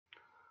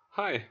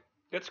Hi,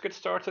 let's get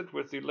started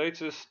with the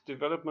latest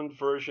development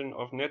version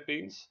of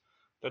NetBeans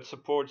that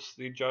supports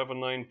the Java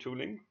 9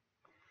 tooling,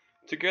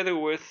 together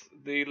with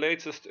the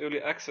latest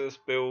early access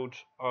build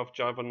of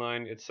Java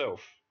 9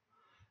 itself.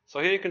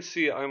 So here you can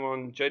see I'm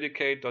on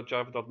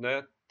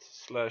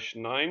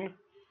jdk.java.net/9,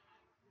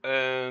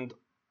 and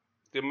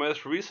the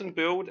most recent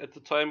build at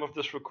the time of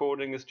this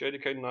recording is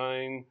JDK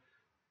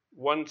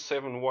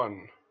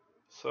 9.171.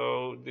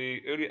 So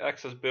the early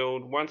access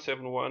build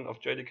 171 of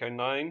JDK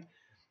 9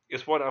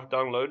 is what I've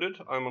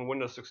downloaded. I'm on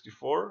Windows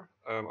 64.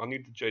 I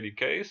need the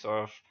JDK,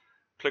 so I've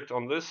clicked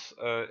on this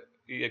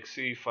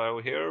exe file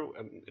here,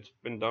 and it's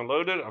been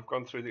downloaded. I've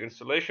gone through the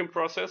installation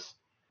process,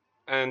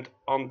 and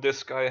on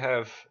disk I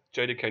have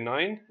JDK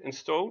 9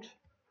 installed.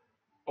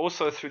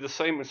 Also, through the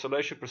same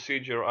installation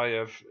procedure, I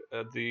have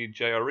the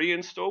JRE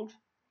installed.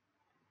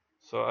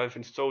 So I've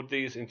installed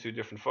these into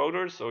different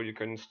folders, so you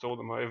can install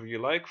them however you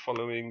like,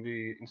 following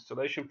the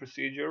installation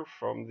procedure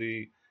from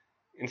the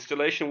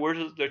installation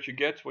wizard that you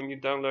get when you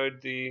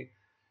download the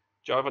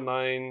Java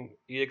 9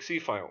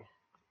 exe file.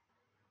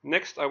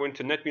 Next, I went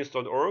to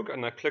netbeans.org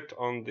and I clicked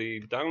on the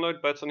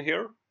download button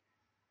here.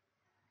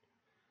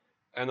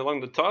 And along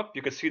the top,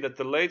 you can see that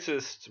the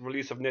latest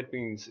release of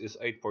NetBeans is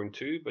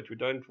 8.2, but we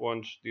don't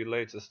want the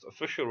latest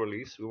official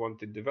release. We want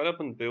the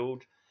development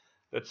build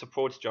that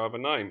supports Java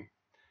 9.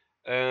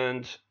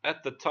 And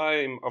at the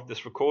time of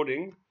this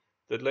recording,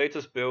 the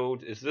latest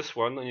build is this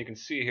one, and you can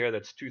see here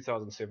that's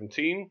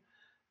 2017,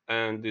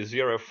 and the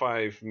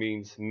 05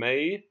 means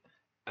May,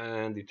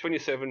 and the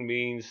 27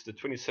 means the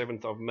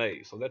 27th of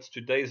May. So that's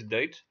today's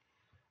date,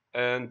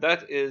 and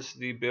that is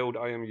the build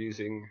I am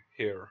using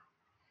here.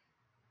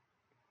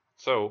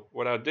 So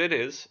what I did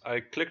is I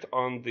clicked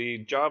on the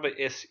Java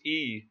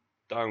SE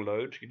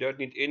download. You don't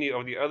need any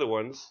of the other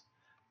ones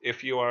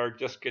if you are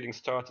just getting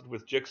started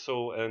with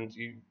Jigsaw and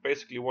you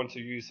basically want to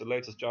use the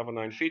latest Java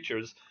 9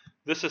 features.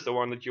 This is the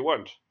one that you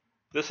want.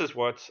 This is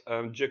what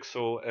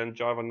Jigsaw and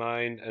Java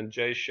 9 and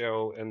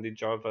JShell and the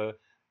Java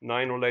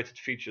 9 related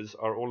features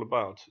are all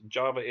about.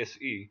 Java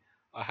SE.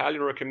 I highly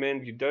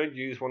recommend you don't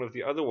use one of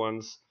the other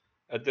ones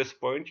at this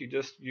point. You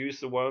just use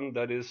the one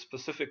that is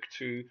specific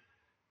to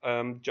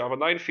Java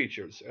 9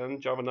 features.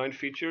 And Java 9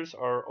 features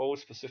are all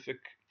specific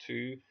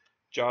to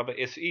Java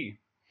SE.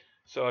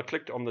 So I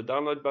clicked on the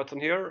download button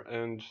here,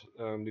 and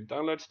the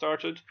download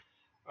started.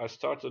 I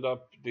started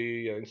up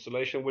the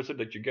installation wizard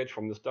that you get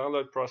from this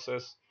download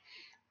process.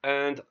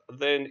 And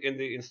then in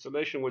the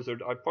installation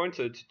wizard, I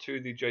pointed to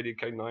the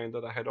JDK 9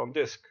 that I had on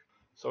disk.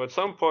 So at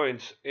some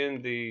point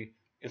in the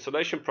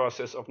installation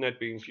process of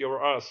NetBeans, you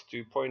were asked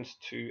to point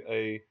to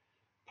a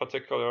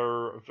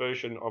particular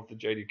version of the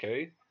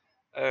JDK.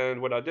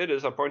 And what I did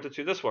is I pointed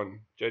to this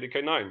one,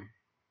 JDK 9,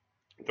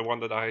 the one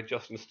that I had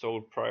just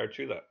installed prior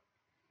to that.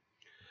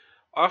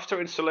 After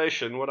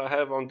installation, what I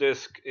have on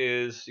disk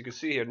is, you can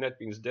see here,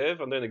 NetBeans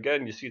Dev, and then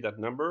again you see that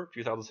number,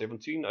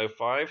 2017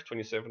 05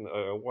 27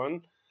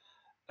 01.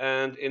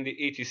 And in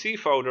the etc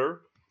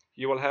folder,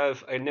 you will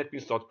have a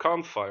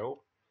netbeans.conf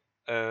file,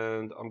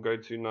 and I'm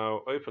going to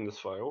now open this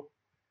file.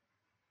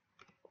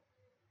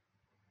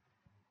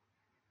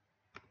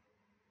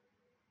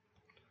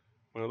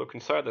 When I look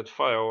inside that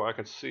file, I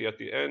can see at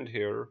the end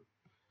here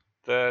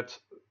that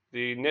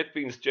the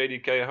NetBeans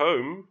JDK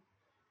home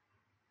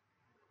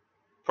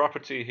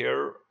property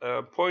here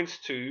points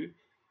to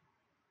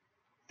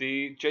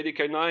the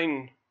JDK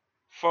 9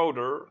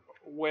 folder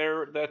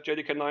where that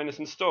JDK 9 is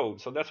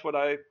installed. So that's what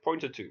I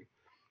pointed to.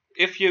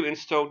 If you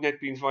installed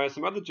NetBeans via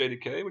some other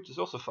JDK, which is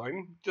also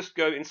fine, just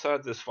go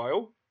inside this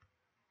file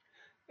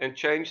and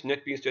change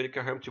NetBeans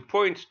JDK home to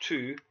point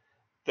to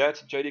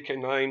that JDK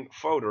 9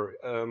 folder.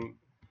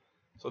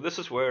 So this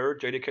is where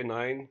JDK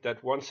 9,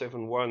 that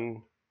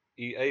 171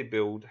 EA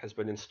build has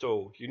been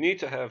installed. You need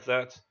to have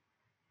that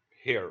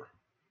here.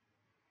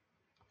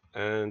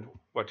 And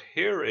what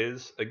here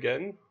is,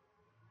 again,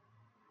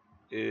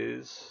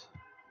 is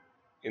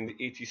in the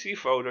etc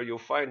folder, you'll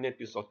find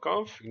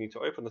netbeans.conf. You need to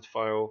open that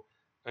file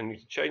and you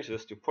need to change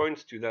this to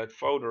point to that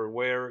folder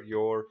where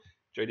your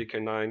JDK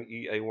 9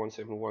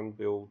 EA171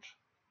 build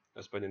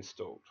has been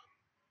installed.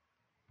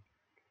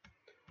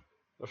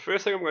 The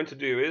first thing I'm going to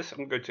do is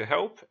I'm going to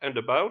help and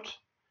about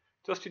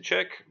just to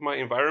check my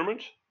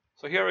environment.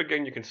 So here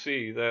again you can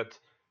see that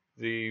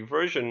the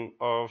version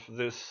of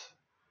this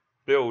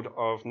build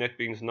of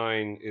NetBeans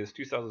 9 is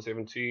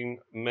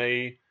 2017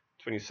 May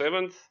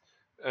 27th,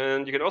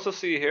 and you can also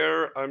see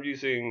here I'm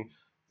using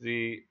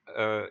the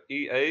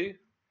EA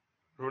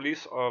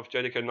release of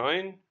JDK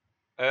 9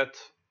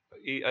 at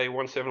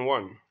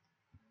EA171,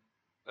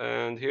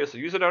 and here's the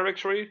user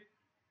directory,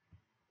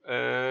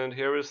 and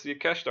here is the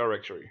cache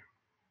directory.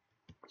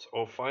 It's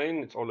all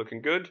fine, it's all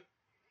looking good.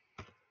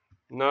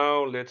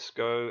 Now let's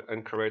go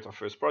and create our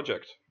first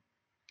project.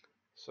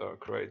 So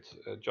create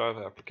a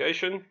Java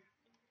application.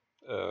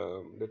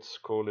 Let's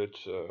call it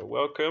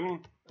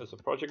welcome as a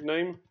project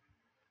name,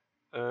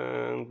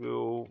 and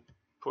we'll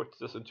put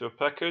this into a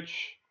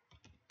package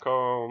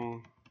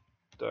com.welcome,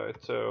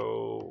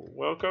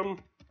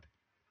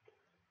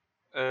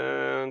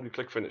 and we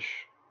click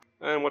finish.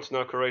 And what's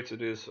now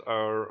created is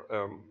our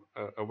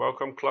a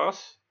welcome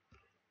class,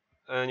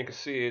 and you can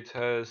see it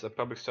has a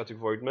public static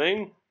void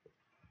main.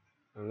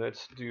 And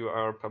let's do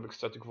our public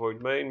static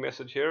void main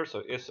message here.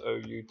 So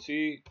SOUT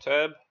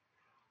tab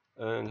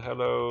and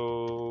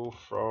hello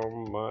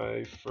from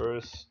my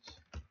first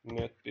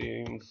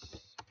NetBeans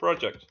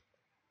project.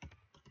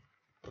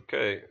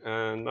 Okay,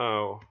 and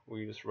now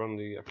we just run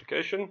the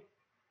application.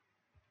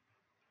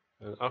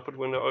 An output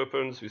window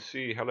opens. We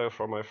see hello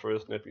from my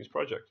first NetBeans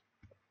project.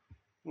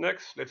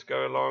 Next, let's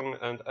go along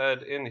and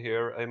add in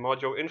here a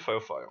module info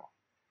file.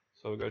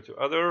 So we go to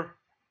other,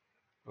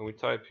 and we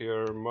type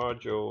here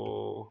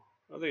module.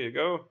 Oh, there you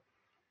go.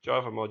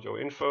 Java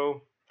module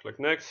info. Click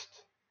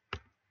next.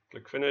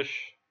 Click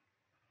finish.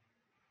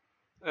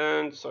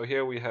 And so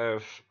here we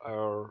have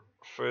our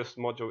first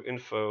module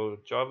info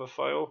Java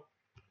file.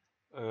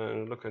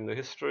 And look in the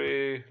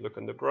history, look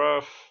in the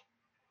graph,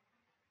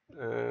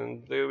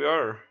 and there we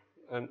are.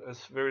 And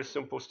as a very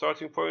simple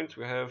starting point,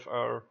 we have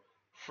our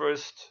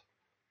first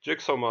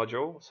Jigsaw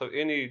module. So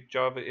any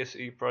Java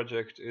SE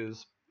project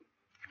is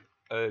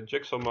a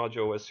Jigsaw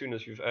module as soon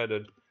as you've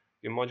added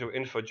your module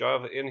info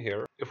Java in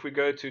here. If we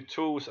go to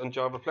tools and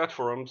Java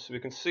platforms, we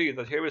can see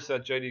that here is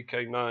that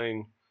JDK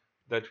 9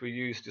 that we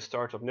use to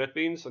start up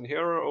NetBeans, and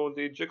here are all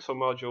the Jigsaw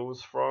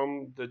modules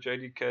from the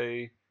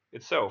JDK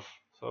itself.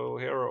 So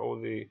here are all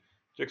the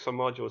Jigsaw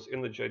modules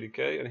in the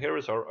JDK, and here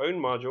is our own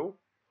module.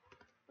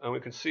 And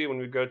we can see when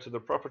we go to the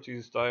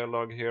properties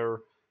dialog here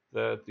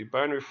that the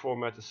binary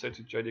format is set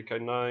to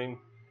JDK 9,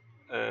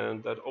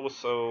 and that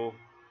also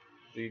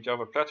the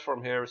Java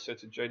platform here is set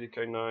to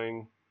JDK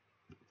 9,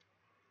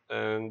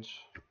 and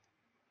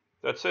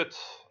that's it.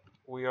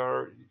 We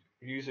are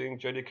using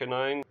JDK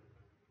 9.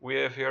 We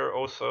have here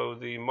also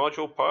the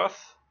module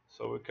path,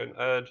 so we can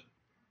add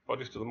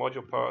projects to the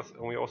module path,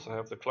 and we also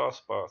have the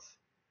class path.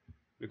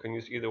 We can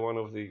use either one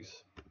of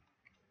these.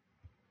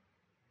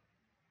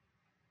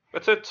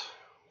 That's it.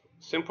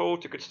 Simple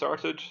to get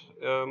started.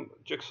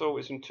 Jigsaw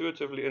is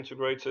intuitively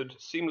integrated,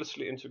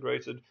 seamlessly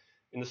integrated,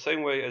 in the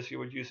same way as you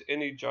would use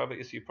any Java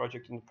SE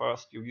project in the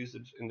past. You'll use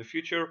it in the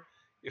future.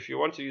 If you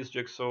want to use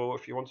Jigsaw,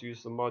 if you want to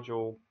use the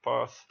module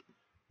path,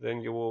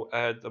 then you will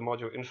add the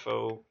module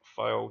info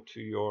file to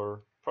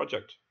your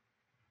project.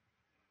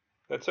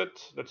 That's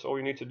it. That's all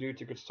you need to do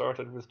to get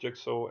started with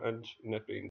Jigsaw and NetBeans.